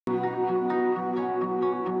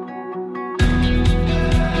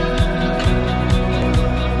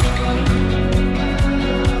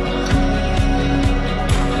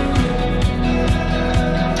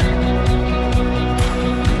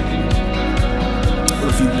Well,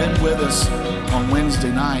 if you've been with us on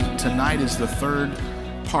Wednesday night, tonight is the third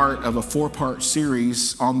part of a four-part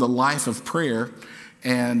series on the life of prayer.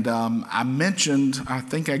 And I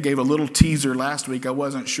think I gave a little teaser last week. I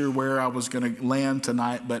wasn't sure where I was going to land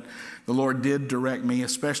tonight, but the Lord did direct me,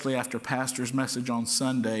 especially after Pastor's message on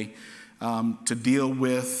Sunday, to deal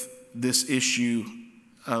with this issue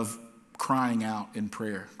of crying out in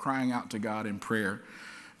prayer, crying out to God in prayer.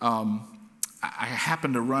 I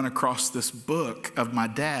happened to run across this book of my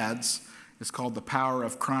dad's. It's called The Power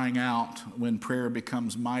of Crying Out When Prayer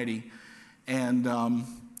Becomes Mighty. And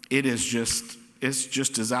it's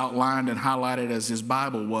just as outlined and highlighted as his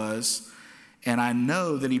Bible was. And I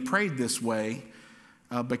know that he prayed this way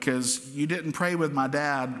because you didn't pray with my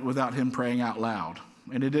dad without him praying out loud.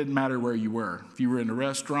 And it didn't matter where you were. If you were in a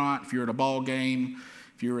restaurant, if you were at a ball game,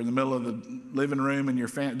 if you were in the middle of the living room and your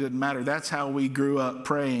family, it didn't matter. That's how we grew up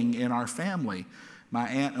praying in our family. My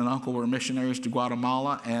aunt and uncle were missionaries to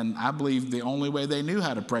Guatemala, and I believe the only way they knew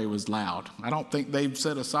how to pray was loud. I don't think they've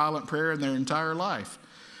said a silent prayer in their entire life.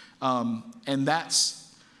 And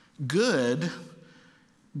that's good,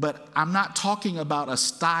 but I'm not talking about a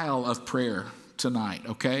style of prayer tonight,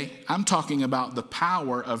 okay? I'm talking about the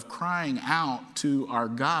power of crying out to our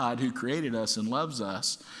God who created us and loves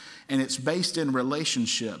us, and it's based in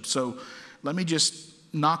relationship. So let me just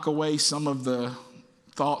knock away some of the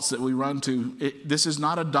thoughts that we run to. This is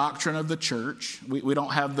not a doctrine of the church. We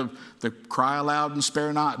don't have the cry aloud and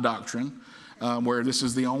spare not doctrine, where this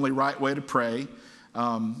is the only right way to pray.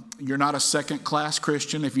 You're not a second-class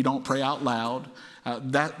Christian if you don't pray out loud.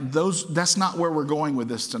 That's not where we're going with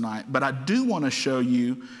this tonight. But I do want to show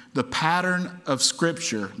you the pattern of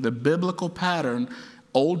Scripture, the biblical pattern,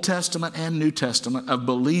 Old Testament and New Testament, of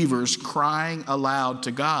believers crying aloud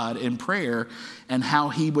to God in prayer and how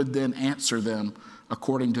He would then answer them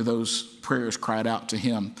according to those prayers cried out to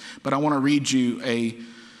Him. But I want to read you a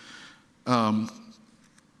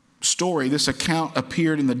story. This account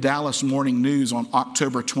appeared in the Dallas Morning News on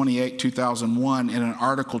October 28, 2001 in an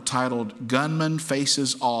article titled "Gunman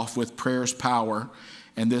Faces Off with Prayer's Power."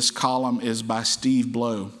 And this column is by Steve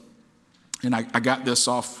Blow. And I got this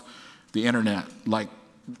off the internet, like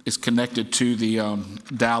it's connected to the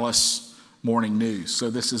Dallas Morning News. So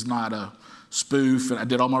this is not a spoof, and I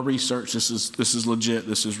did all my research. This is legit.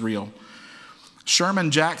 This is real. Sherman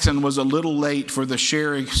Jackson was a little late for the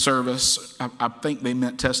sharing service. I think they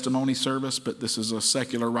meant testimony service, but this is a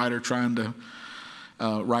secular writer trying to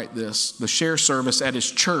write this. The share service at his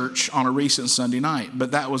church on a recent Sunday night,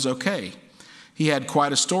 but that was okay. He had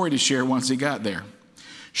quite a story to share once he got there.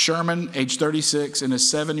 Sherman, age 36, and his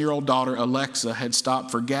 7-year-old daughter, Alexa, had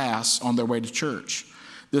stopped for gas on their way to church.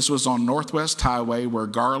 This was on Northwest Highway where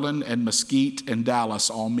Garland and Mesquite and Dallas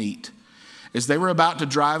all meet. As they were about to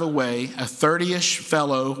drive away, a 30-ish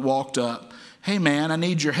fellow walked up. "Hey man, I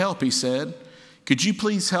need your help," he said. "Could you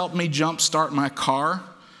please help me jump start my car?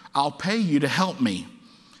 I'll pay you to help me."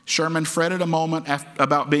 Sherman fretted a moment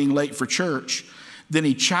about being late for church. Then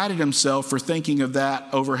he chided himself for thinking of that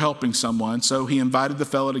over helping someone, so he invited the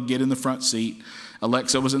fellow to get in the front seat.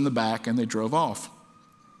 Alexa was in the back, and they drove off.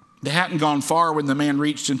 They hadn't gone far when the man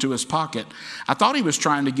reached into his pocket. "I thought he was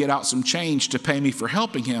trying to get out some change to pay me for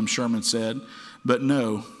helping him," Sherman said. But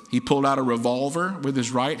no, he pulled out a revolver with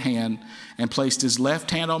his right hand and placed his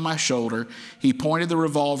left hand on my shoulder. He pointed the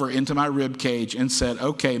revolver into my rib cage and said,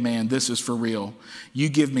 "Okay, man, this is for real. You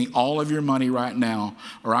give me all of your money right now,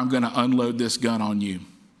 or I'm going to unload this gun on you."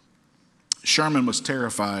 Sherman was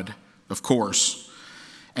terrified, of course,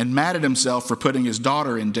 and mad at himself for putting his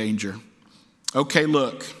daughter in danger. "Okay,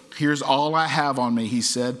 look. Here's all I have on me," he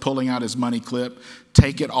said, pulling out his money clip.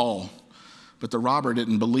 "Take it all." But the robber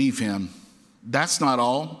didn't believe him. "That's not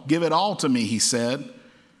all. Give it all to me," he said,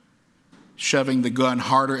 shoving the gun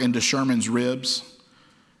harder into Sherman's ribs.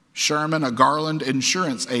 Sherman, a Garland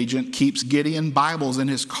insurance agent, keeps Gideon Bibles in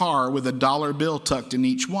his car with a dollar bill tucked in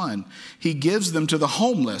each one. He gives them to the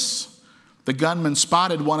homeless. The gunman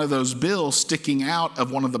spotted one of those bills sticking out of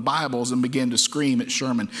one of the Bibles and began to scream at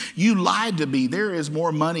Sherman, "You lied to me. There is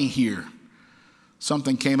more money here."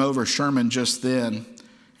 Something came over Sherman just then,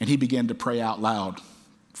 and he began to pray out loud.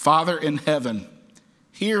 "Father in heaven,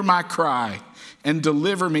 hear my cry and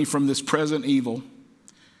deliver me from this present evil."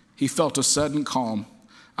 He felt a sudden calm.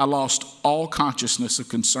 "I lost all consciousness of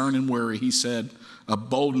concern and worry," he said. A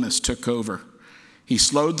boldness took over. He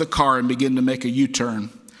slowed the car and began to make a U-turn.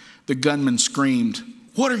 The gunman screamed,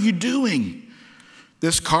 "What are you doing?"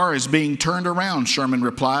 "This car is being turned around," Sherman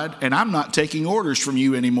replied, "and I'm not taking orders from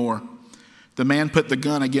you anymore." The man put the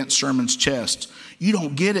gun against Sherman's chest. "You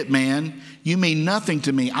don't get it, man. You mean nothing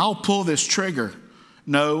to me. I'll pull this trigger."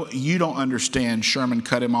 No, you don't understand, Sherman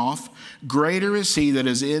cut him off. Greater is he that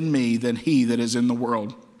is in me than he that is in the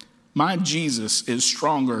world. My Jesus is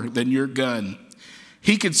stronger than your gun.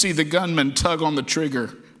 He could see the gunman tug on the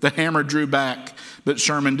trigger. The hammer drew back, but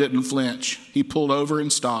Sherman didn't flinch. He pulled over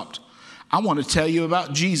and stopped. I want to tell you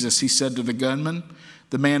about Jesus, he said to the gunman.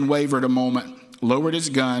 The man wavered a moment, lowered his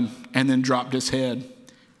gun, and then dropped his head.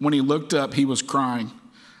 When he looked up, he was crying.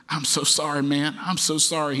 I'm so sorry, man. I'm so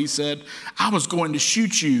sorry, he said. I was going to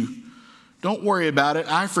shoot you. Don't worry about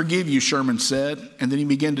it. I forgive you, Sherman said. And then he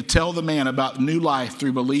began to tell the man about new life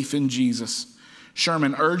through belief in Jesus.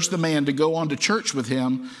 Sherman urged the man to go on to church with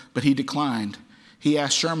him, but he declined. He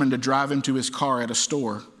asked Sherman to drive him to his car at a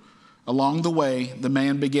store. Along the way, the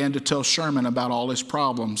man began to tell Sherman about all his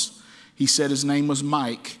problems. He said his name was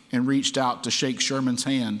Mike and reached out to shake Sherman's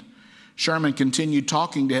hand. Sherman continued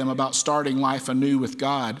talking to him about starting life anew with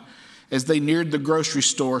God. As they neared the grocery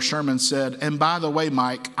store, Sherman said, and by the way,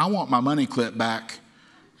 Mike, I want my money clip back.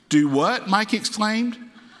 Do what? Mike exclaimed.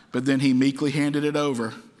 But then he meekly handed it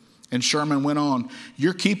over. And Sherman went on,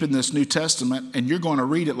 you're keeping this New Testament and you're going to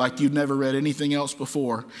read it like you've never read anything else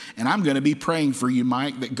before. And I'm going to be praying for you,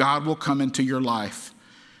 Mike, that God will come into your life.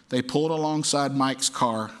 They pulled alongside Mike's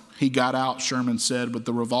car. He got out, Sherman said, with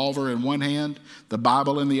the revolver in one hand, the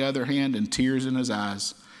Bible in the other hand, and tears in his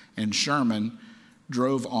eyes. And Sherman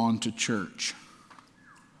drove on to church.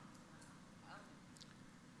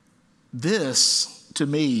 This, to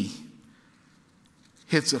me,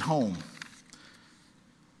 hits at home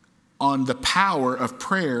on the power of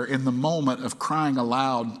prayer in the moment of crying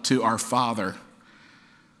aloud to our Father.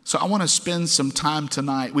 So I want to spend some time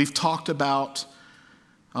tonight. We've talked about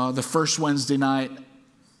the first Wednesday night,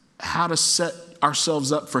 how to set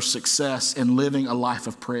ourselves up for success in living a life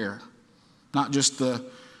of prayer. Not just the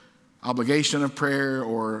obligation of prayer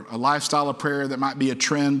or a lifestyle of prayer that might be a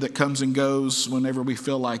trend that comes and goes whenever we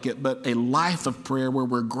feel like it, but a life of prayer where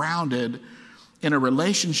we're grounded in a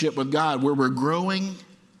relationship with God, where we're growing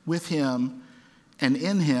with Him and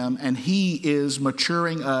in Him, and He is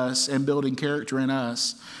maturing us and building character in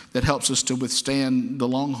us that helps us to withstand the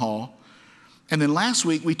long haul. And then last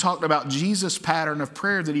week we talked about Jesus' pattern of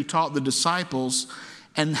prayer that He taught the disciples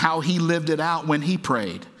and how He lived it out when He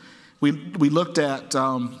prayed. We looked at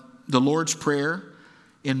the Lord's Prayer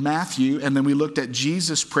in Matthew, and then we looked at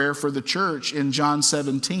Jesus' prayer for the church in John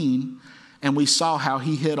 17, and we saw how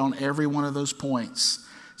He hit on every one of those points.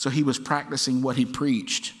 So He was practicing what He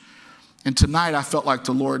preached. And tonight I felt like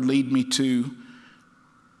the Lord lead me to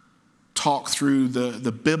talk through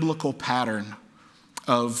the biblical pattern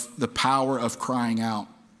of the power of crying out.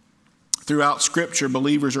 Throughout Scripture,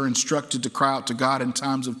 believers are instructed to cry out to God in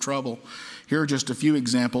times of trouble. Here are just a few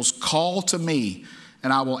examples. Call to me,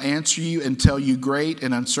 and I will answer you and tell you great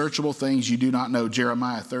and unsearchable things you do not know.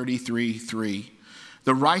 Jeremiah 33:3.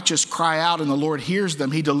 The righteous cry out, and the Lord hears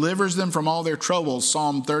them. He delivers them from all their troubles.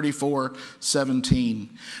 Psalm 34:17.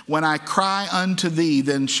 When I cry unto thee,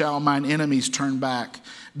 then shall mine enemies turn back.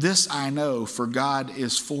 This I know, for God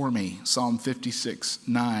is for me. Psalm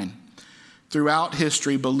 56:9. Throughout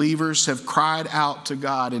history, believers have cried out to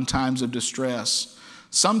God in times of distress.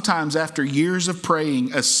 Sometimes after years of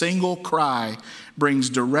praying, a single cry brings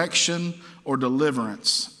direction or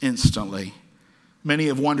deliverance instantly. Many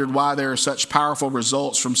have wondered why there are such powerful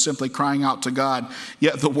results from simply crying out to God,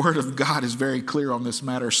 yet the Word of God is very clear on this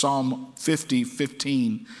matter. Psalm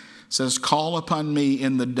 50:15 says, call upon me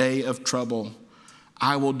in the day of trouble.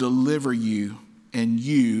 I will deliver you, and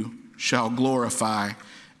you shall glorify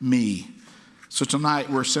me. So tonight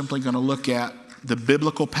we're simply going to look at the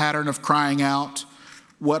biblical pattern of crying out.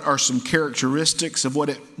 What are some characteristics of what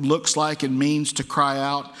it looks like and means to cry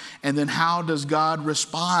out? And then how does God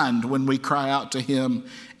respond when we cry out to Him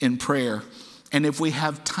in prayer? And if we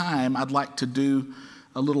have time, I'd like to do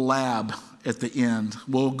a little lab at the end.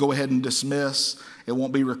 We'll go ahead and dismiss. It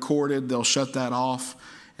won't be recorded. They'll shut that off.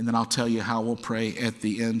 And then I'll tell you how we'll pray at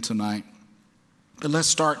the end tonight. But let's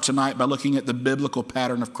start tonight by looking at the biblical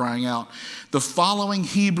pattern of crying out. The following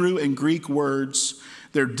Hebrew and Greek words,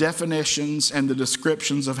 their definitions and the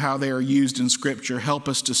descriptions of how they are used in Scripture help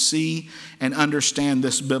us to see and understand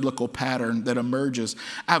this biblical pattern that emerges.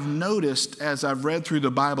 I've noticed as I've read through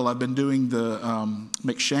the Bible, I've been doing the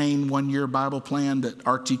McShane one-year Bible plan that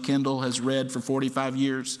R.T. Kendall has read for 45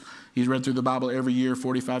 years. He's read through the Bible every year,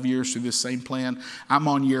 45 years through this same plan. I'm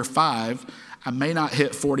on year 5. I may not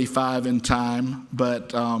hit 45 in time,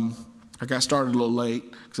 but I got started a little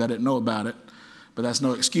late because I didn't know about it. But that's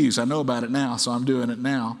no excuse. I know about it now, so I'm doing it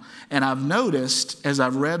now. And I've noticed as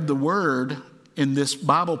I've read the Word in this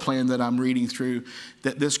Bible plan that I'm reading through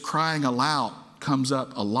that this crying aloud comes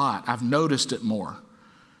up a lot. I've noticed it more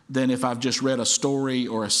than if I've just read a story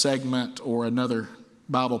or a segment or another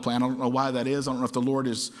Bible plan. I don't know why that is. I don't know if the Lord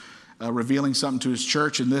is revealing something to his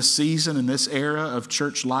church in this season, in this era of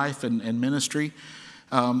church life and ministry.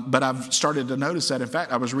 But I've started to notice that. In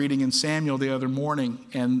fact, I was reading in Samuel the other morning,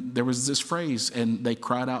 and there was this phrase, and they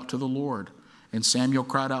cried out to the Lord. And Samuel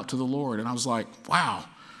cried out to the Lord. And I was like, wow.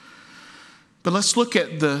 But let's look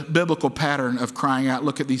at the biblical pattern of crying out.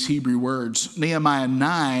 Look at these Hebrew words. Nehemiah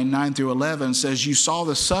 9 through 11 says, you saw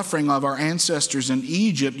the suffering of our ancestors in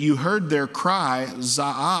Egypt. You heard their cry,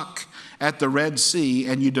 Za'ak, at the Red Sea,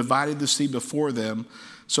 and you divided the sea before them,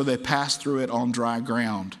 so they passed through it on dry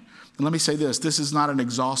ground. And let me say this is not an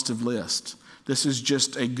exhaustive list. This is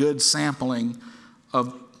just a good sampling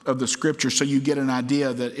of the scripture, so you get an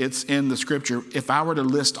idea that it's in the scripture. If I were to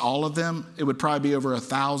list all of them, it would probably be over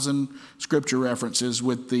 1,000 scripture references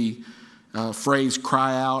with the phrase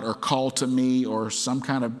cry out or call to me or some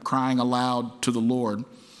kind of crying aloud to the Lord.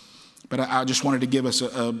 But I just wanted to give us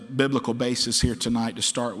a biblical basis here tonight to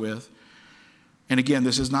start with. And again,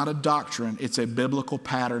 this is not a doctrine. It's a biblical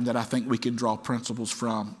pattern that I think we can draw principles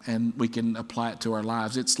from and we can apply it to our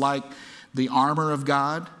lives. It's like the armor of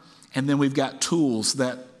God, and then we've got tools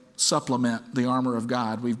that supplement the armor of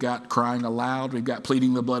God. We've got crying aloud. We've got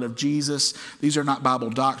pleading the blood of Jesus. These are not Bible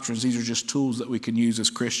doctrines. These are just tools that we can use as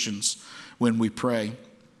Christians when we pray.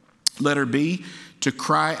 Letter B, to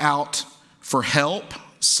cry out for help,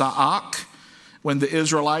 Sa'ak. When the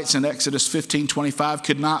Israelites in Exodus 15:25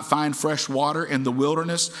 could not find fresh water in the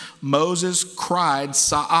wilderness, Moses cried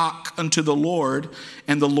Sa'ak unto the Lord,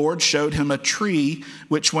 and the Lord showed him a tree,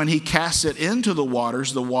 which when he cast it into the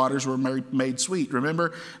waters were made sweet.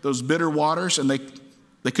 Remember those bitter waters? And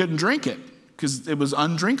they couldn't drink it because it was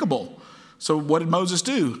undrinkable. So what did Moses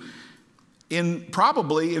do?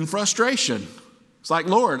 Probably in frustration. It's like,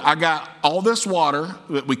 Lord, I got all this water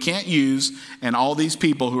that we can't use and all these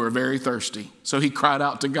people who are very thirsty. So he cried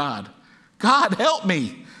out to God, God, help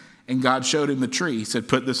me. And God showed him the tree. He said,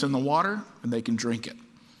 put this in the water and they can drink it.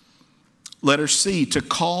 Letter C, to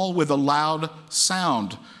call with a loud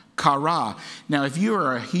sound, kara. Now, if you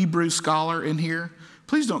are a Hebrew scholar in here,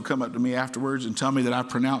 please don't come up to me afterwards and tell me that I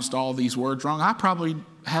pronounced all these words wrong. I probably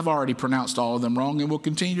have already pronounced all of them wrong and will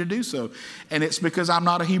continue to do so. And it's because I'm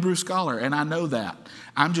not a Hebrew scholar, and I know that.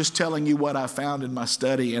 I'm just telling you what I found in my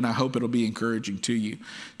study, and I hope it'll be encouraging to you.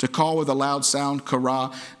 To call with a loud sound,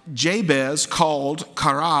 kara. Jabez called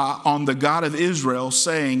kara on the God of Israel,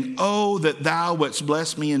 saying, oh, that thou wouldst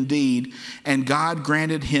bless me indeed. And God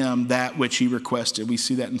granted him that which he requested. We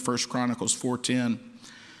see that in 1 Chronicles 4:10.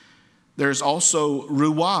 There's also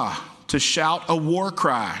ruah, to shout a war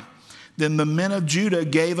cry. Then the men of Judah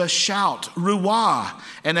gave a shout, ruah.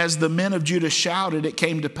 And as the men of Judah shouted, it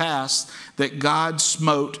came to pass that God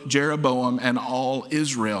smote Jeroboam and all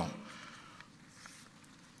Israel.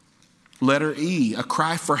 Letter E, a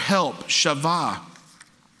cry for help, shavah.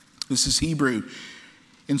 This is Hebrew.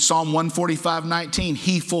 In Psalm 145:19,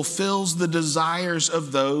 he fulfills the desires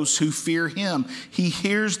of those who fear him. He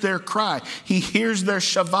hears their cry. He hears their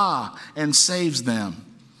shavah and saves them.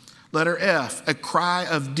 Letter F, a cry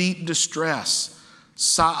of deep distress,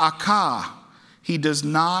 sa'akah. He does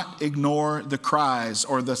not ignore the cries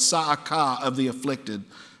or the sa'akah of the afflicted,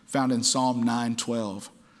 found in Psalm 9:12.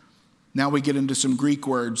 Now we get into some Greek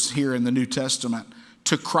words here in the New Testament.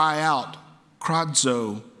 To cry out,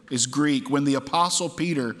 kradzo, is Greek. When the apostle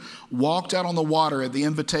Peter walked out on the water at the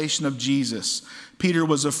invitation of Jesus, Peter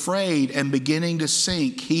was afraid and beginning to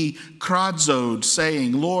sink. He kradzoed,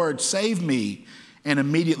 saying, Lord, save me. And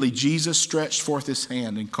immediately Jesus stretched forth his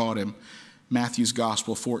hand and caught him. Matthew's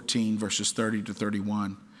Gospel 14, verses 30 to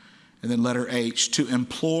 31. And then letter H, to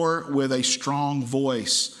implore with a strong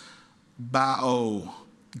voice, bao,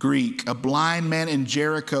 Greek. A blind man in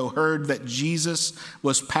Jericho heard that Jesus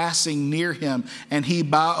was passing near him, and he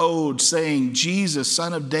baoed, saying, Jesus,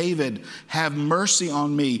 son of David, have mercy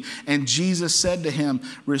on me. And Jesus said to him,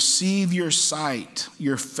 receive your sight,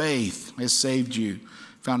 your faith has saved you.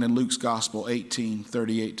 Found in Luke's Gospel 18,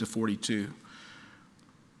 38 to 42.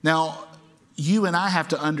 Now, you and I have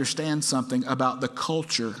to understand something about the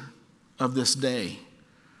culture of this day.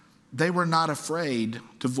 They were not afraid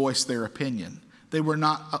to voice their opinion. They were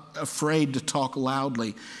not afraid to talk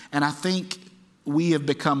loudly. And I think we have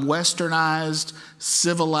become westernized,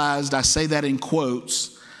 civilized. I say that in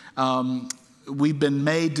quotes. We've been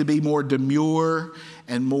made to be more demure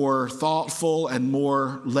and more thoughtful and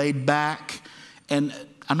more laid back. And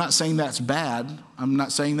I'm not saying that's bad. I'm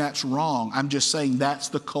not saying that's wrong. I'm just saying that's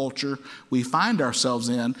the culture we find ourselves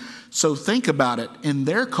in. So think about it. In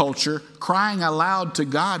their culture, crying aloud to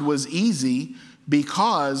God was easy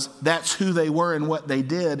because that's who they were and what they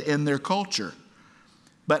did in their culture.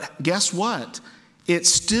 But guess what? It's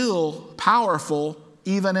still powerful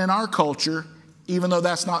even in our culture, even though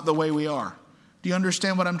that's not the way we are. Do you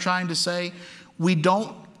understand what I'm trying to say? We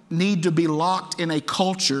don't need to be locked in a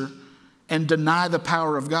culture and deny the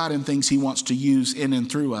power of God in things he wants to use in and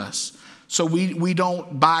through us. So we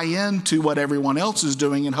don't buy into what everyone else is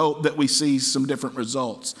doing and hope that we see some different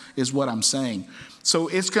results, is what I'm saying. So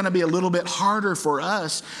it's going to be a little bit harder for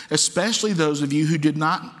us, especially those of you who did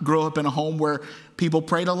not grow up in a home where people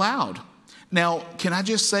prayed aloud. Now, can I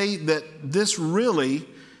just say that this really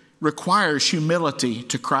requires humility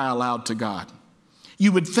to cry aloud to God?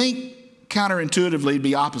 You would think counterintuitively it'd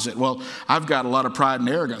be opposite. Well, I've got a lot of pride and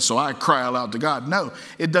arrogance, so I cry aloud to God. No,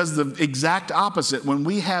 it does the exact opposite. When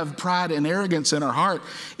we have pride and arrogance in our heart,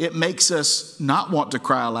 it makes us not want to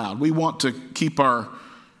cry aloud. We want to keep our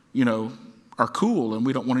cool, and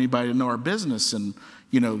we don't want anybody to know our business. And,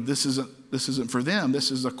 this isn't for them.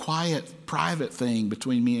 This is a quiet, private thing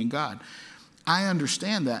between me and God. I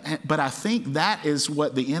understand that, but I think that is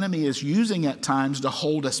what the enemy is using at times to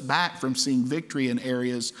hold us back from seeing victory in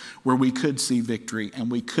areas where we could see victory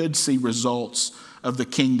and we could see results of the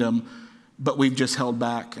kingdom, but we've just held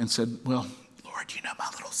back and said, well, Lord, you know my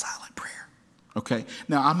little silent prayer. Okay,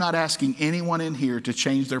 now I'm not asking anyone in here to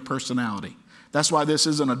change their personality. That's why this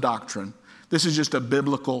isn't a doctrine. This is just a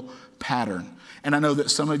biblical pattern. And I know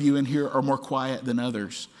that some of you in here are more quiet than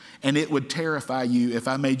others. And it would terrify you if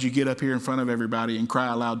I made you get up here in front of everybody and cry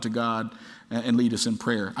aloud to God and lead us in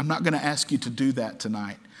prayer. I'm not going to ask you to do that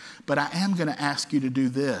tonight. But I am going to ask you to do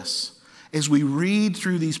this. As we read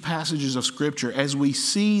through these passages of Scripture, as we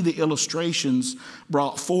see the illustrations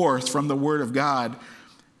brought forth from the Word of God,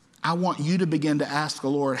 I want you to begin to ask the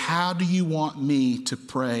Lord, how do you want me to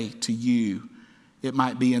pray to you? It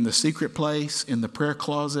might be in the secret place, in the prayer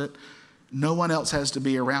closet. No one else has to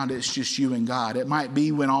be around. It's just you and God. It might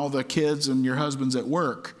be when all the kids and your husband's at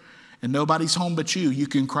work and nobody's home but you. You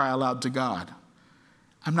can cry aloud to God.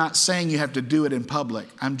 I'm not saying you have to do it in public.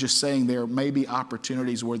 I'm just saying there may be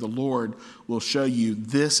opportunities where the Lord will show you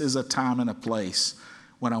this is a time and a place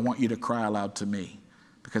when I want you to cry aloud to me,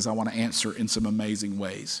 because I want to answer in some amazing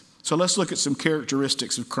ways. So let's look at some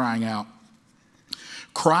characteristics of crying out.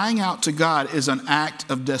 Crying out to God is an act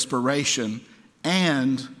of desperation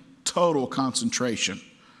and total concentration.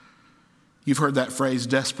 You've heard that phrase,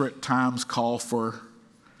 desperate times call for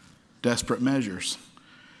desperate measures.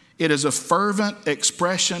 It is a fervent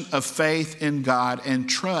expression of faith in God and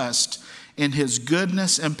trust in his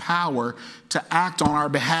goodness and power to act on our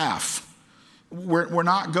behalf. We're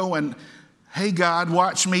not going, hey God,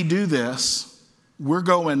 watch me do this. We're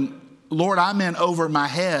going, Lord, I'm in over my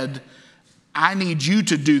head. I need you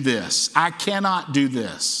to do this. I cannot do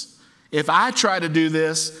this. If I try to do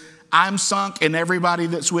this, I'm sunk and everybody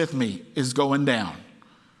that's with me is going down.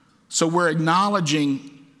 So we're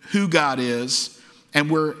acknowledging who God is, and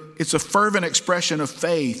it's a fervent expression of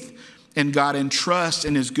faith in God and trust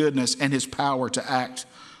in his goodness and his power to act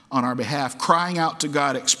on our behalf. Crying out to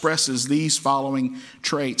God expresses these following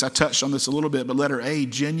traits. I touched on this a little bit, but letter A,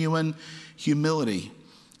 genuine humility.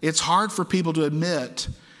 It's hard for people to admit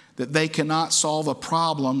that they cannot solve a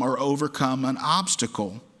problem or overcome an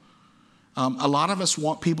obstacle. A lot of us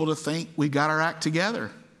want people to think we got our act together.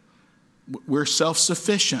 We're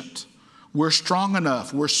self-sufficient. We're strong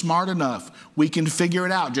enough. We're smart enough. We can figure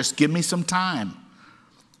it out. Just give me some time.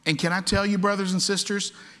 And can I tell you, brothers and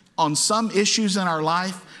sisters, on some issues in our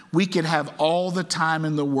life, we could have all the time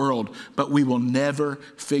in the world, but we will never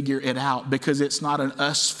figure it out, because it's not an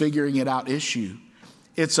us figuring it out issue.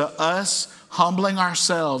 It's a us humbling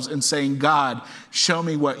ourselves and saying, God, show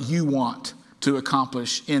me what you want to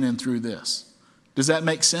accomplish in and through this. Does that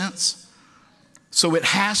make sense? So it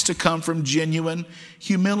has to come from genuine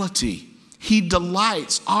humility. He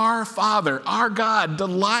delights, our Father, our God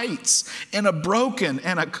delights in a broken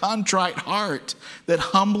and a contrite heart that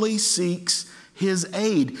humbly seeks his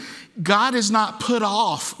aid. God is not put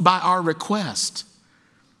off by our request.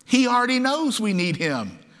 He already knows we need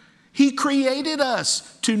him. He created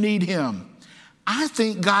us to need him. I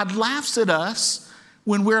think God laughs at us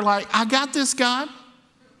when we're like, I got this, God.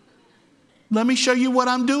 Let me show you what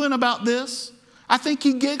I'm doing about this. I think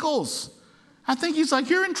he giggles. I think he's like,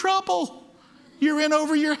 you're in trouble. You're in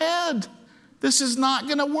over your head. This is not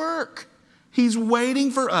going to work. He's waiting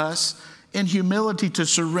for us in humility to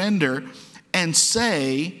surrender and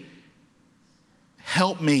say,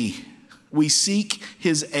 help me. We seek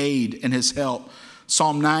his aid and his help.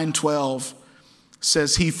 Psalm 9:12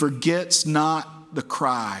 says he forgets not the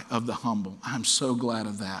cry of the humble. I'm so glad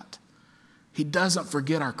of that. He doesn't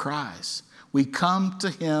forget our cries. We come to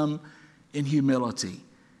him in humility.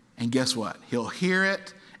 And guess what? He'll hear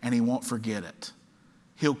it and he won't forget it.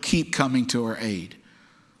 He'll keep coming to our aid.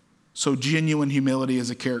 So genuine humility is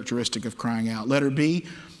a characteristic of crying out. Letter B,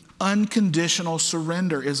 unconditional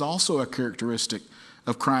surrender is also a characteristic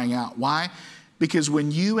of crying out. Why? Because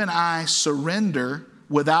when you and I surrender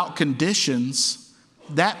without conditions,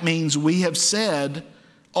 that means we have said,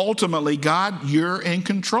 ultimately, God, you're in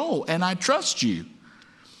control and I trust you.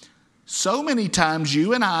 So many times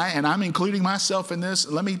you and I'm including myself in this,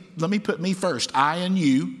 let me put me first, I and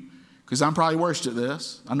you, because I'm probably worst at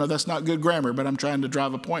this. I know that's not good grammar, but I'm trying to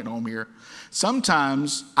drive a point home here.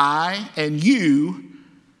 Sometimes I and you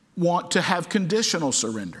want to have conditional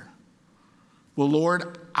surrender. Well,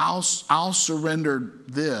 Lord, I'll surrender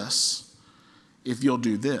this if you'll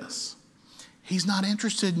do this. He's not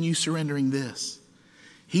interested in you surrendering this.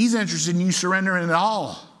 He's interested in you surrendering it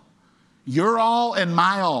all. Your all and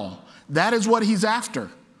my all. That is what he's after.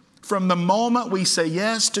 From the moment we say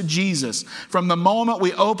yes to Jesus, from the moment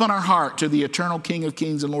we open our heart to the eternal King of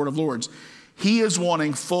Kings and Lord of Lords, he is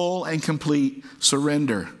wanting full and complete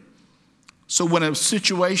surrender. So when a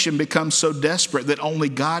situation becomes so desperate that only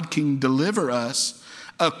God can deliver us,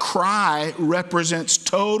 a cry represents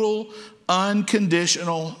total,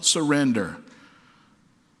 unconditional surrender.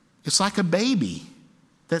 It's like a baby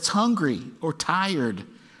that's hungry or tired,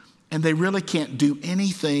 and they really can't do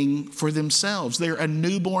anything for themselves. They're a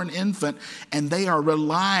newborn infant, and they are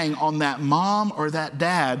relying on that mom or that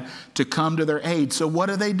dad to come to their aid. So what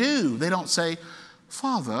do? They don't say,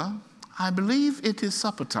 Father, I believe it is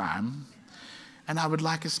supper time, and I would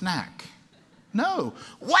like a snack. No.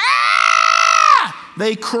 Wah!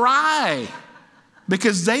 They cry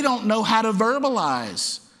because they don't know how to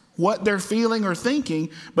verbalize what they're feeling or thinking,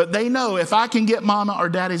 but they know if I can get mama or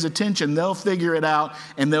daddy's attention, they'll figure it out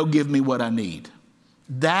and they'll give me what I need.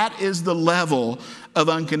 That is the level of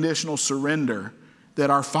unconditional surrender that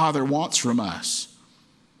our Father wants from us.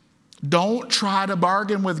 Don't try to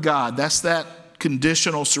bargain with God. That's that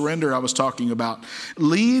conditional surrender I was talking about.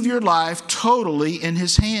 Leave your life totally in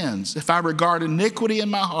his hands. If I regard iniquity in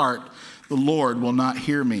my heart, the Lord will not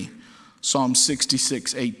hear me. Psalm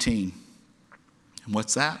 66:18. And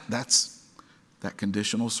what's that? That's that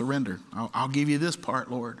conditional surrender. I'll give you this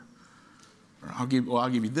part, Lord. I'll give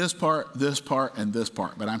you this part, and this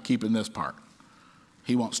part, but I'm keeping this part.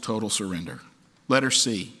 He wants total surrender. Letter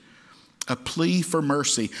C, a plea for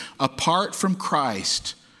mercy. Apart from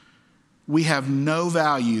Christ, we have no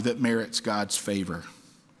value that merits God's favor.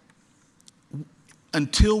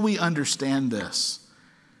 Until we understand this,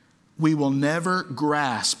 we will never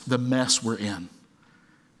grasp the mess we're in.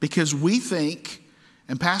 Because we think,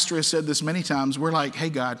 and Pastor has said this many times, we're like, hey,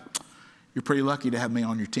 God, you're pretty lucky to have me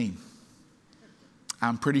on your team.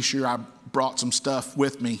 I'm pretty sure I brought some stuff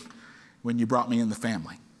with me when you brought me in the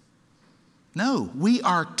family. No, we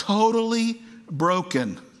are totally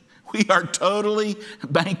broken. We are totally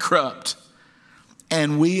bankrupt.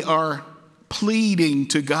 And we are pleading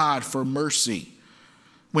to God for mercy.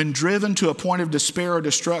 When driven to a point of despair or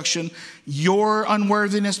destruction, your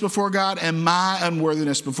unworthiness before God and my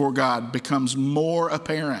unworthiness before God becomes more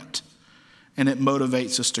apparent. And it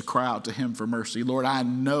motivates us to cry out to him for mercy. Lord, I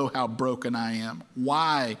know how broken I am.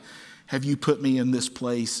 Why have you put me in this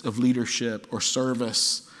place of leadership or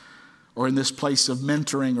service or in this place of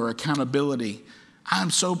mentoring or accountability? I'm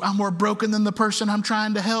more broken than the person I'm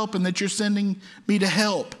trying to help and that you're sending me to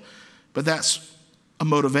help. But that's a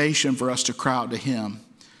motivation for us to cry out to him.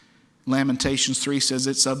 Lamentations 3 says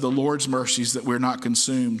it's of the Lord's mercies that we're not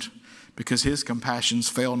consumed because his compassions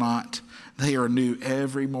fail not. They are new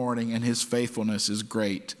every morning and his faithfulness is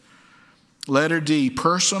great. Letter D,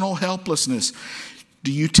 personal helplessness.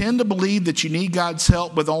 Do you tend to believe that you need God's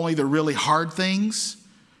help with only the really hard things?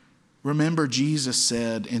 Remember, Jesus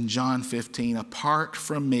said in John 15, apart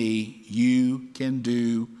from me, you can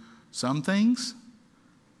do some things?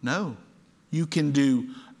 No, you can do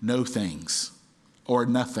no things or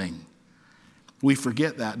nothing. We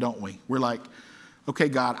forget that, don't we? We're like, okay,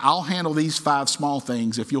 God, I'll handle these 5 small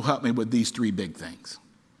things if you'll help me with these 3 big things.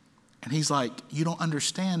 And he's like, you don't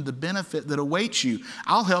understand the benefit that awaits you.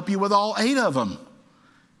 I'll help you with all 8 of them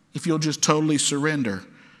if you'll just totally surrender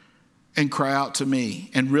and cry out to me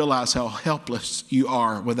and realize how helpless you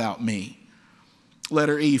are without me.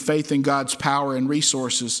 Letter E, faith in God's power and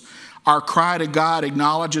resources. Our cry to God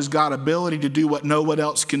acknowledges God's ability to do what no one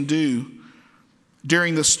else can do.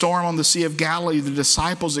 During the storm on the Sea of Galilee, the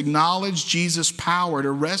disciples acknowledged Jesus' power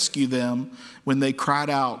to rescue them when they cried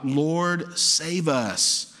out, Lord, save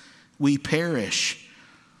us, we perish.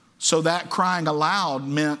 So that crying aloud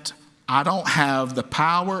meant, I don't have the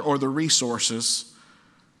power or the resources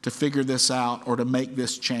to figure this out or to make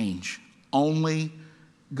this change. Only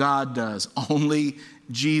God does. Only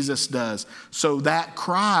Jesus does. So that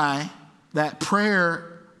cry, that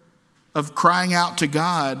prayer of crying out to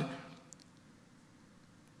God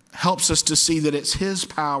helps us to see that it's His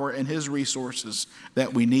power and His resources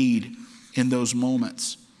that we need in those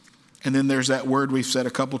moments. And then there's that word we've said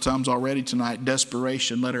a couple times already tonight,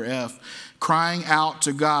 desperation, letter F. Crying out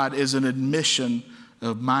to God is an admission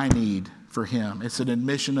of my need for Him. It's an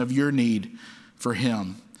admission of your need for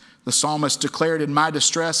Him. The psalmist declared, in my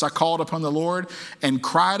distress I called upon the Lord and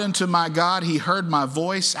cried unto my God. He heard my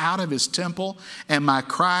voice out of His temple, and my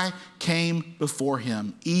cry came before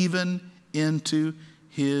Him, even into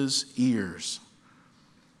His ears.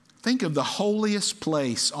 Think of the holiest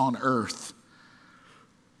place on earth,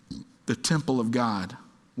 the temple of God,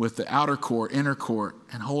 with the outer court, inner court,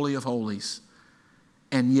 and holy of holies.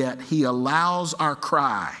 And yet He allows our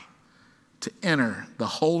cry to enter the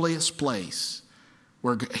holiest place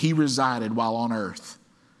where He resided while on earth.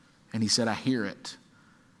 And He said, I hear it,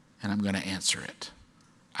 and I'm going to answer it.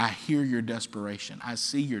 I hear your desperation. I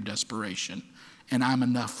see your desperation, and I'm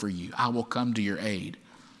enough for you. I will come to your aid.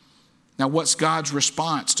 Now, what's God's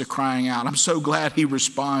response to crying out? I'm so glad He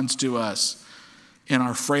responds to us in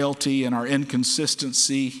our frailty, in our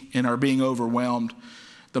inconsistency, in our being overwhelmed.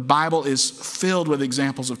 The Bible is filled with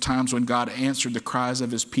examples of times when God answered the cries of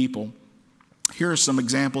His people. Here are some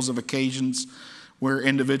examples of occasions where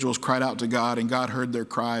individuals cried out to God and God heard their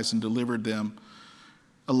cries and delivered them.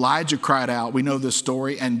 Elijah cried out, we know this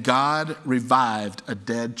story, and God revived a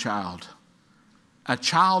dead child. A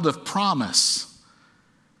child of promise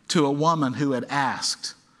to a woman who had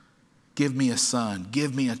asked, give me a son,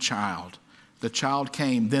 give me a child. The child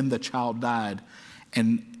came, then the child died.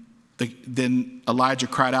 And then Elijah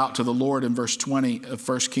cried out to the Lord in verse 20 of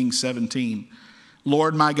 1 Kings 17.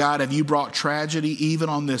 Lord my God, have you brought tragedy even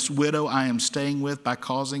on this widow I am staying with by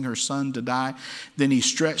causing her son to die? Then he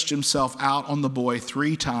stretched himself out on the boy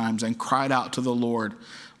 3 times and cried out to the Lord,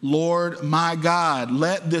 Lord my God,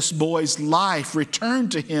 let this boy's life return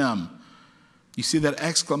to him. You see that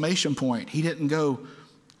exclamation point? He didn't go,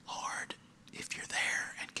 Lord, if you're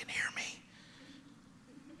there and can hear me,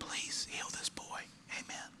 please heal this boy.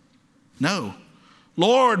 Amen. No.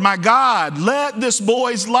 Lord, my God, let this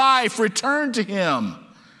boy's life return to him.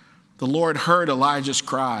 The Lord heard Elijah's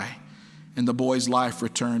cry, and the boy's life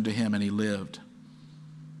returned to him, and he lived.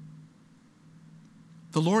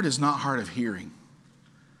 The Lord is not hard of hearing.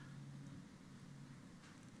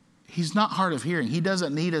 He's not hard of hearing. He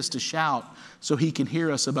doesn't need us to shout so He can hear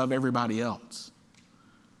us above everybody else.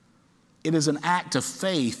 It is an act of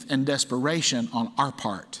faith and desperation on our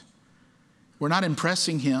part. We're not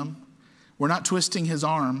impressing Him. We're not twisting His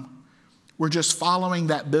arm. We're just following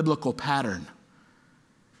that biblical pattern.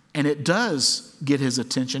 And it does get His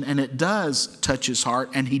attention, and it does touch His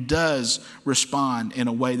heart, and He does respond in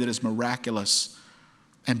a way that is miraculous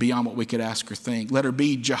and beyond what we could ask or think. Letter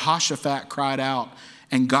B, Jehoshaphat cried out,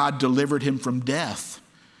 and God delivered him from death.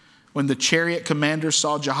 When the chariot commanders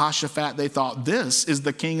saw Jehoshaphat, they thought, this is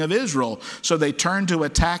the king of Israel. So they turned to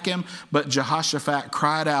attack him, but Jehoshaphat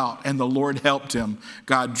cried out, and the Lord helped him.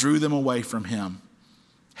 God drew them away from him.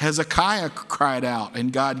 Hezekiah cried out,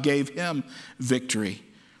 and God gave him victory.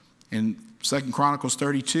 In 2 Chronicles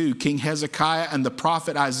 32, King Hezekiah and the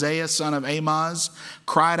prophet Isaiah, son of Amoz,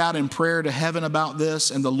 cried out in prayer to heaven about this,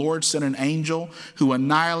 and the Lord sent an angel who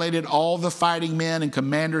annihilated all the fighting men and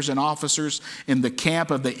commanders and officers in the camp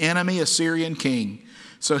of the enemy Assyrian king.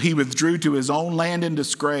 So he withdrew to his own land in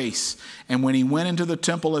disgrace, and when he went into the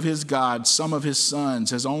temple of his God, some of his sons,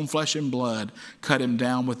 his own flesh and blood, cut him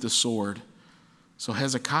down with the sword. So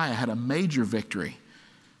Hezekiah had a major victory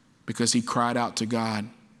because he cried out to God.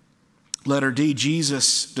 Letter D,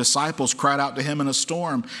 Jesus' disciples cried out to him in a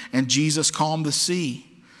storm, and Jesus calmed the sea.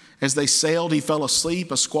 As they sailed, he fell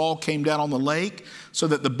asleep. A squall came down on the lake so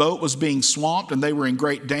that the boat was being swamped, and they were in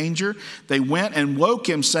great danger. They went and woke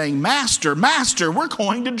him, saying, Master, Master, we're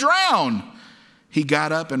going to drown. He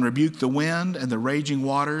got up and rebuked the wind and the raging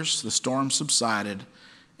waters. The storm subsided,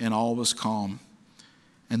 and all was calm.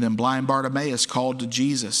 And then blind Bartimaeus called to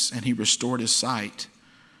Jesus, and he restored his sight.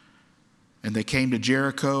 And they came to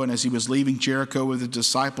Jericho, and as he was leaving Jericho with his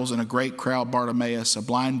disciples and a great crowd, Bartimaeus, a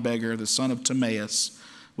blind beggar, the son of Timaeus,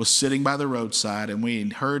 was sitting by the roadside. And when he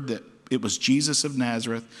heard that it was Jesus of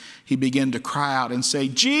Nazareth, he began to cry out and say,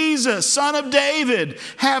 Jesus, son of David,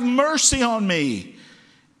 have mercy on me.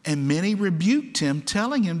 And many rebuked him,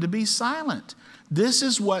 telling him to be silent. This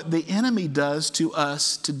is what the enemy does to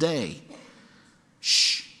us today.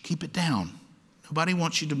 Shh, keep it down. Nobody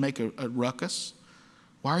wants you to make a ruckus.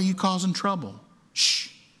 Why are you causing trouble? Shh.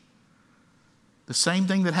 The same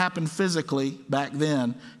thing that happened physically back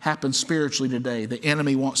then happens spiritually today. The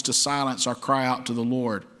enemy wants to silence our cry out to the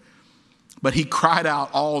Lord. But he cried out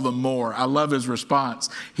all the more. I love his response.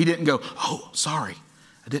 He didn't go, oh, sorry.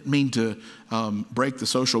 I didn't mean to break the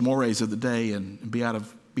social mores of the day and be out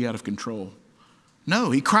of control.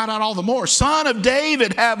 No, he cried out all the more, Son of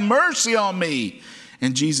David, have mercy on me.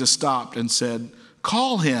 And Jesus stopped and said,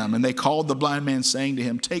 call him. And they called the blind man, saying to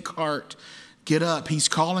him, take heart, get up, he's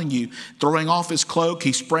calling you. Throwing off his cloak,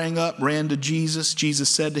 he sprang up, ran to Jesus. Jesus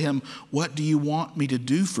said to him, what do you want me to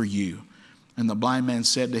do for you? And the blind man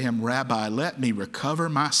said to him, Rabbi, let me recover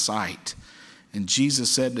my sight. And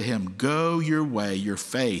Jesus said to him, go your way, your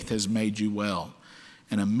faith has made you well.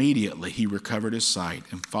 And immediately he recovered his sight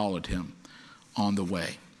and followed him on the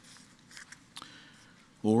way.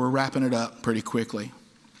 Well, we're wrapping it up pretty quickly.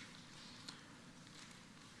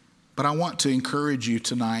 But I want to encourage you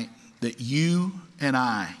tonight that you and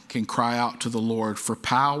I can cry out to the Lord for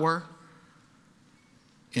power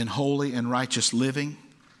in holy and righteous living.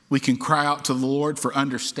 We can cry out to the Lord for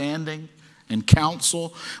understanding and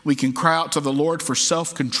counsel. We can cry out to the Lord for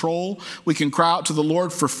self-control. We can cry out to the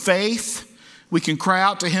Lord for faith. We can cry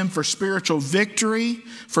out to him for spiritual victory,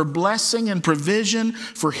 for blessing and provision,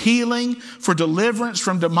 for healing, for deliverance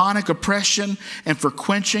from demonic oppression, and for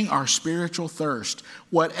quenching our spiritual thirst.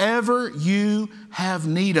 Whatever you have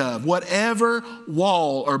need of, whatever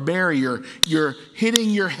wall or barrier you're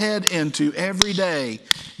hitting your head into every day,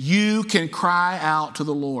 you can cry out to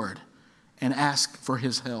the Lord and ask for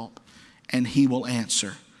his help, and he will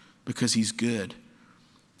answer because he's good.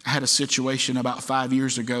 I had a situation about 5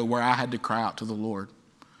 years ago where I had to cry out to the Lord.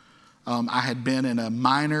 I had been in a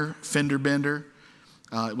minor fender bender.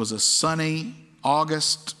 It was a sunny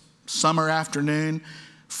August summer afternoon.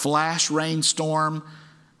 Flash rainstorm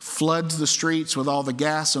floods the streets with all the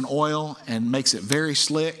gas and oil and makes it very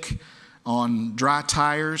slick on dry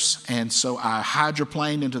tires. And so I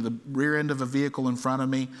hydroplaned into the rear end of a vehicle in front of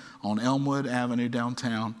me on Elmwood Avenue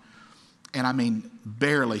downtown. And I mean,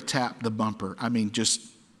 barely tapped the bumper. I mean,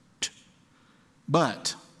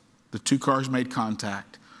 but the two cars made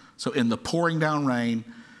contact. So in the pouring down rain,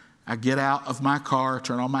 I get out of my car,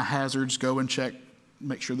 turn on my hazards, go and check,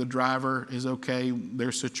 make sure the driver is okay,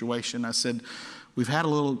 their situation. I said, we've had a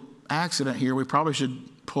little accident here. We probably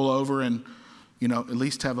should pull over and, at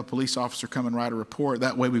least have a police officer come and write a report.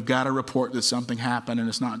 That way we've got a report that something happened and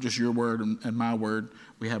it's not just your word and my word.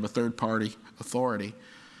 We have a third party authority.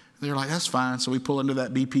 They're like, that's fine. So we pull into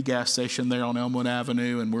that BP gas station there on Elmwood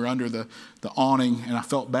Avenue, and we're under the awning. And I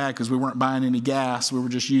felt bad because we weren't buying any gas. We were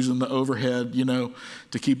just using the overhead,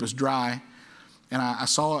 to keep us dry. And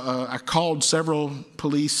I called several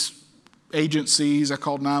police agencies. I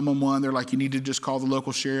called 911. They're like, you need to just call the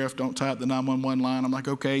local sheriff. Don't tie up the 911 line. I'm like,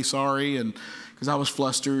 okay, sorry. And because I was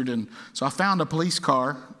flustered. And so I found a police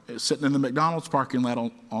car sitting in the McDonald's parking lot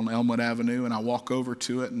on Elmwood Avenue. And I walk over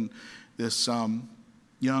to it, and this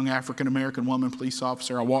young African-American woman police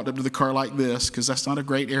officer. I walked up to the car like this because that's not a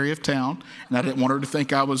great area of town, and I didn't want her to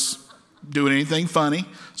think I was doing anything funny.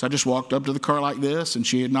 So I just walked up to the car like this, and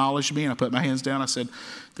she acknowledged me, and I put my hands down. I said,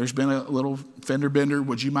 there's been a little fender bender.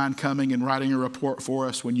 Would you mind coming and writing a report for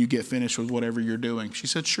us when you get finished with whatever you're doing? She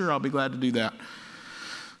said, sure, I'll be glad to do that.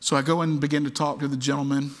 So I go and begin to talk to the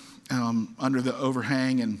gentleman under the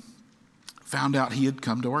overhang, and found out he had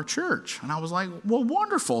come to our church. And I was like, well,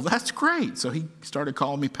 wonderful, that's great. So he started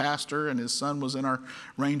calling me pastor, and his son was in our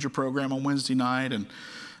Ranger program on Wednesday night. And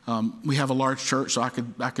we have a large church, so I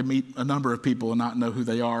could meet a number of people and not know who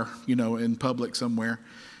they are, in public somewhere.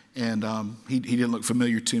 And he didn't look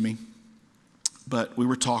familiar to me. But we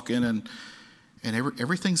were talking, and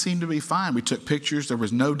everything seemed to be fine. We took pictures. There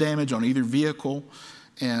was no damage on either vehicle.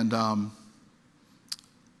 And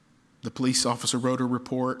the police officer wrote a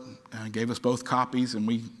report and gave us both copies, and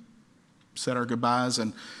we said our goodbyes.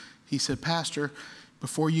 And he said, Pastor,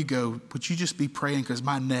 before you go, would you just be praying because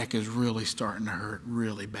my neck is really starting to hurt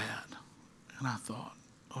really bad. And I thought,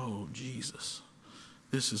 oh, Jesus,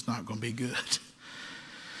 this is not going to be good.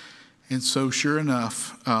 And so sure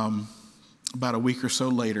enough, about a week or so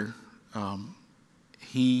later,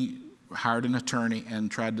 he hired an attorney and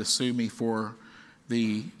tried to sue me for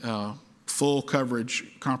the full coverage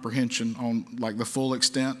comprehension on like the full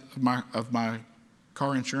extent of my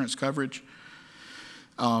car insurance coverage.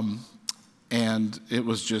 And it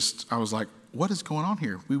was just, I was like, what is going on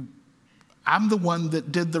here? I'm the one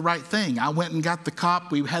that did the right thing. I went and got the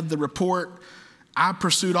cop. We had the report. I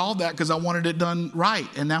pursued all that because I wanted it done right.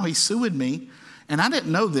 And now he's suing me. And I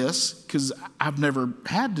didn't know this because I've never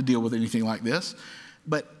had to deal with anything like this.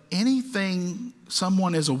 But anything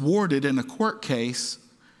someone is awarded in a court case,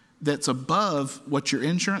 that's above what your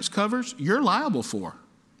insurance covers, you're liable for.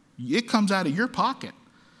 It comes out of your pocket.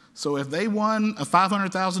 So if they won a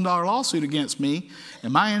 $500,000 lawsuit against me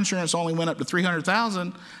and my insurance only went up to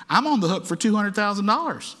 $300,000, I'm on the hook for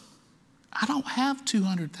 $200,000. I don't have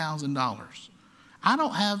 $200,000. I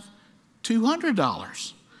don't have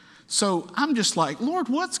 $200. So I'm just like, Lord,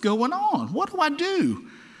 what's going on? What do I do?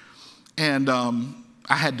 And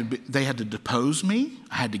they had to depose me.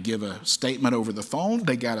 I had to give a statement over the phone.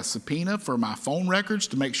 They got a subpoena for my phone records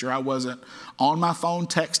to make sure I wasn't on my phone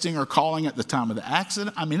texting or calling at the time of the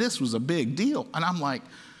accident. I mean, this was a big deal. And I'm like,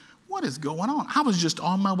 what is going on? I was just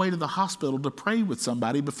on my way to the hospital to pray with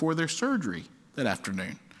somebody before their surgery that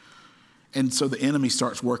afternoon. And so the enemy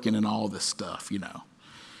starts working in all this stuff,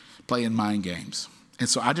 playing mind games. And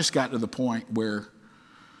so I just got to the point where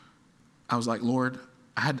I was like, Lord,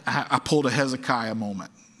 I pulled a Hezekiah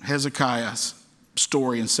moment. Hezekiah's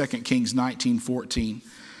story in 2 Kings 19:14.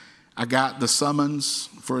 I got the summons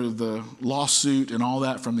for the lawsuit and all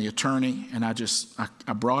that from the attorney, and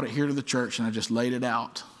I brought it here to the church, and I just laid it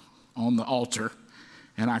out on the altar,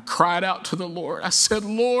 and I cried out to the Lord. I said,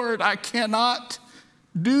 Lord, I cannot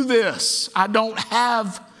do this. I don't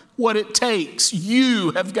have what it takes.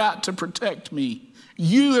 You have got to protect me.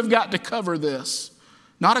 You have got to cover this.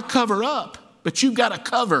 Not a cover up, but you've got to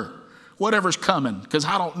cover whatever's coming, because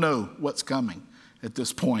I don't know what's coming at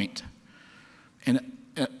this point. And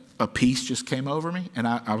a peace just came over me, and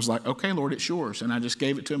I was like, okay, Lord, it's yours. And I just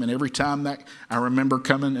gave it to him. And every time that I remember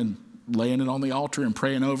coming and laying it on the altar and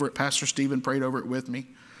praying over it, Pastor Stephen prayed over it with me.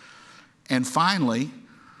 And finally,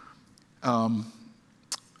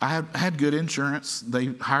 I had good insurance. They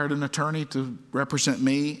hired an attorney to represent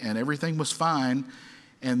me, and everything was fine.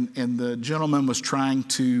 And the gentleman was trying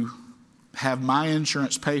to have my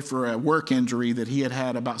insurance pay for a work injury that he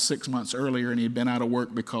had about 6 months earlier, and he had been out of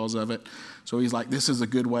work because of it. So he's like, this is a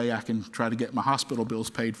good way I can try to get my hospital bills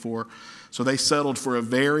paid for. So they settled for a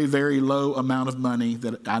very, very low amount of money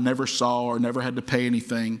that I never saw or never had to pay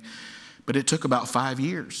anything. But it took about 5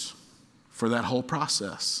 years for that whole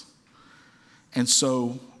process. And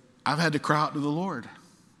so I've had to cry out to the Lord.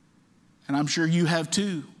 And I'm sure you have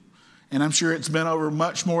too. And I'm sure it's been over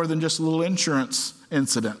much more than just a little insurance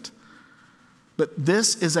incident. But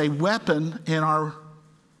this is a weapon in our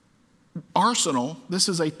arsenal. This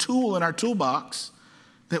is a tool in our toolbox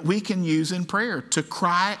that we can use in prayer to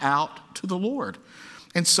cry out to the Lord.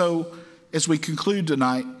 And so as we conclude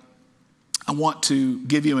tonight, I want to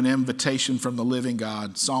give you an invitation from the living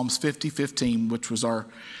God. Psalms 50:15, which was our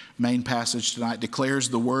main passage tonight, declares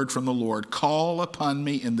the word from the Lord. Call upon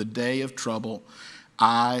me in the day of trouble.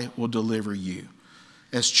 I will deliver you.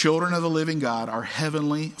 As children of the living God, our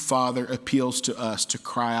heavenly Father appeals to us to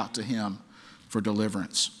cry out to him for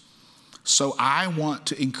deliverance. So I want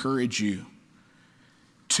to encourage you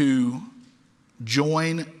to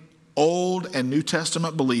join Old and New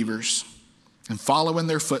Testament believers and follow in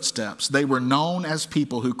their footsteps. They were known as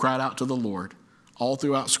people who cried out to the Lord all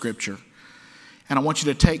throughout Scripture. And I want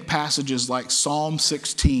you to take passages like Psalm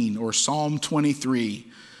 16 or Psalm 23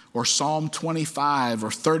 or Psalm 25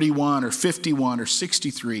 or 31 or 51 or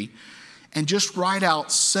 63 and just write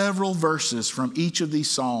out several verses from each of these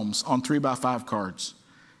Psalms on 3x5 cards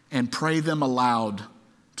and pray them aloud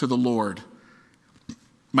to the Lord.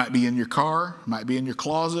 Might be in your car, might be in your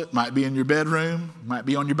closet, might be in your bedroom, might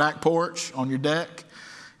be on your back porch, on your deck.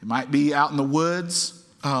 It might be out in the woods.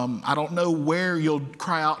 I don't know where you'll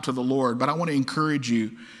cry out to the Lord, but I want to encourage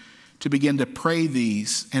you to begin to pray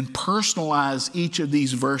these and personalize each of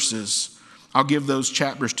these verses. I'll give those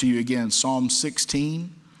chapters to you again. Psalm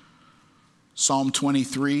 16, Psalm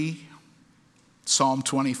 23, Psalm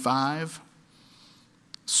 25,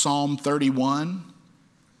 Psalm 31,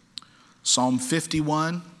 Psalm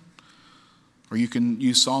 51, or you can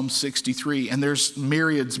use Psalm 63. And there's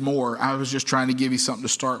myriads more. I was just trying to give you something to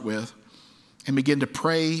start with. And begin to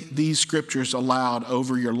pray these scriptures aloud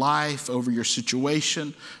over your life, over your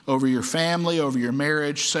situation, over your family, over your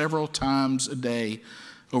marriage, several times a day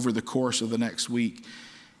over the course of the next week.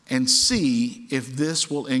 And see if this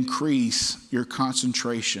will increase your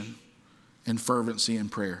concentration and fervency in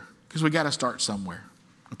prayer. Because we got to start somewhere,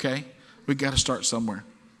 okay? We got to start somewhere.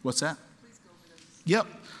 What's that? Please go over those. Yep.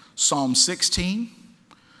 Psalm 16,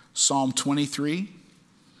 Psalm 23,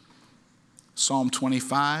 Psalm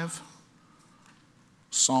 25,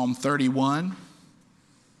 Psalm 31,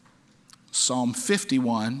 Psalm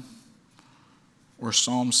 51, or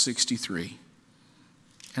Psalm 63.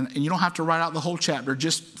 And you don't have to write out the whole chapter.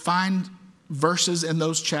 Just find verses in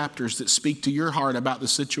those chapters that speak to your heart about the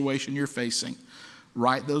situation you're facing.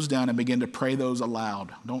 Write those down and begin to pray those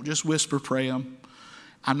aloud. Don't just whisper pray them.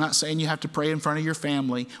 I'm not saying you have to pray in front of your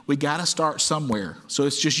family. We got to start somewhere. So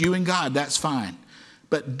it's just you and God, that's fine.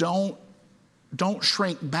 But don't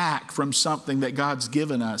shrink back from something that God's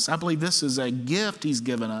given us. I believe this is a gift he's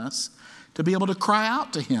given us to be able to cry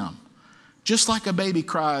out to him. Just like a baby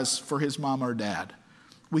cries for his mom or dad,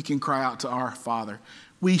 we can cry out to our Father.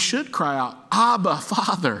 We should cry out, Abba,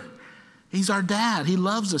 Father. He's our dad. He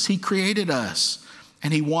loves us. He created us,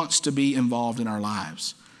 and he wants to be involved in our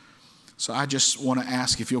lives. So I just want to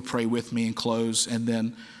ask if you'll pray with me and close, and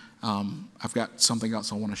then I've got something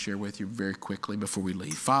else I want to share with you very quickly before we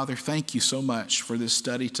leave. Father, thank you so much for this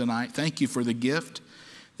study tonight. Thank you for the gift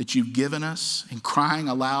that you've given us in crying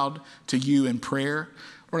aloud to you in prayer.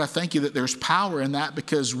 Lord, I thank you that there's power in that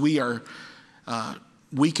because we are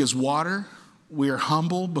weak as water. We are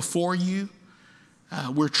humble before you.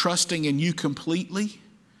 We're trusting in you completely.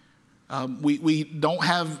 We don't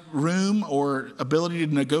have room or ability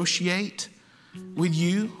to negotiate with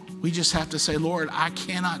you. We just have to say, Lord, I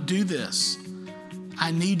cannot do this.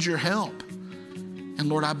 I need your help. And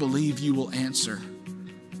Lord, I believe you will answer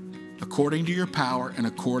according to your power and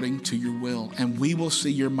according to your will. And we will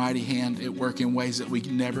see your mighty hand at work in ways that we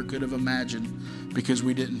never could have imagined because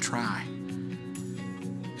we didn't try.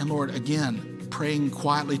 And Lord, again, praying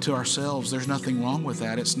quietly to ourselves, there's nothing wrong with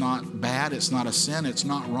that. It's not bad. It's not a sin. It's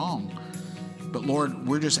not wrong. But Lord,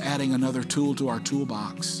 we're just adding another tool to our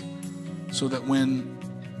toolbox so that when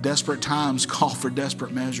desperate times call for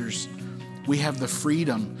desperate measures, we have the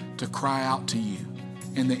freedom to cry out to you.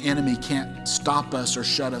 And the enemy can't stop us or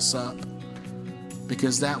shut us up,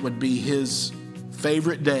 because that would be his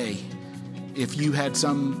favorite day if you had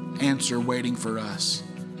some answer waiting for us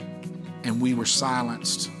and we were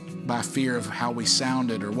silenced by fear of how we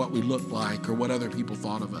sounded or what we looked like or what other people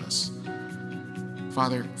thought of us.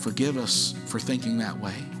 Father, forgive us for thinking that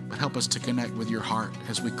way, but help us to connect with your heart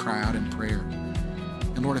as we cry out in prayer.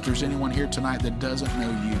 And Lord, if there's anyone here tonight that doesn't know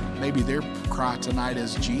you, maybe their cry tonight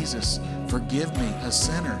is, Jesus, forgive me, a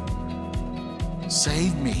sinner.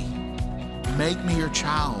 Save me. Make me your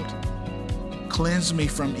child. Cleanse me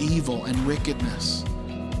from evil and wickedness.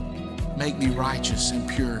 Make me righteous and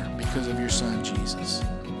pure because of your Son, Jesus.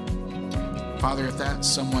 Father, if that's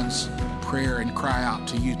someone's prayer and cry out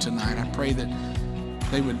to you tonight, I pray that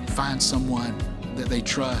they would find someone that they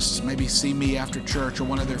trust, maybe see me after church or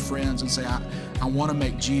one of their friends and say, I want to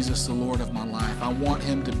make Jesus the Lord of my life. I want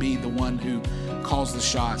him to be the one who calls the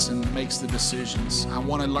shots and makes the decisions. I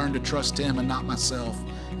want to learn to trust him and not myself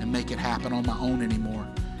and make it happen on my own anymore,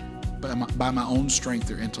 by my own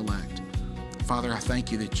strength or intellect. Father, I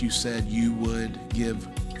thank you that you said you would give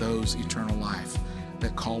those eternal life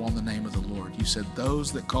that call on the name of the Lord. You said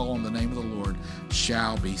those that call on the name of the Lord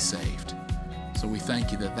shall be saved. So we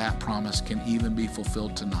thank you that that promise can even be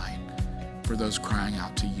fulfilled tonight for those crying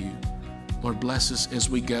out to you. Lord, bless us as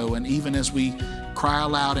we go, and even as we cry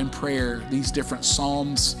aloud in prayer, these different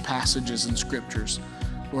Psalms passages and scriptures,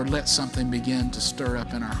 Lord, let something begin to stir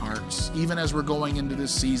up in our hearts, even as we're going into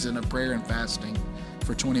this season of prayer and fasting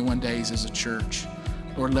for 21 days as a church.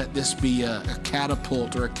 Lord, let this be a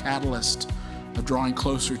catapult or a catalyst of drawing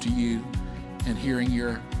closer to you and hearing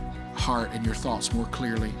your heart and your thoughts more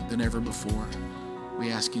clearly than ever before. We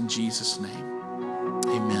ask in Jesus' name,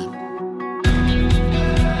 amen.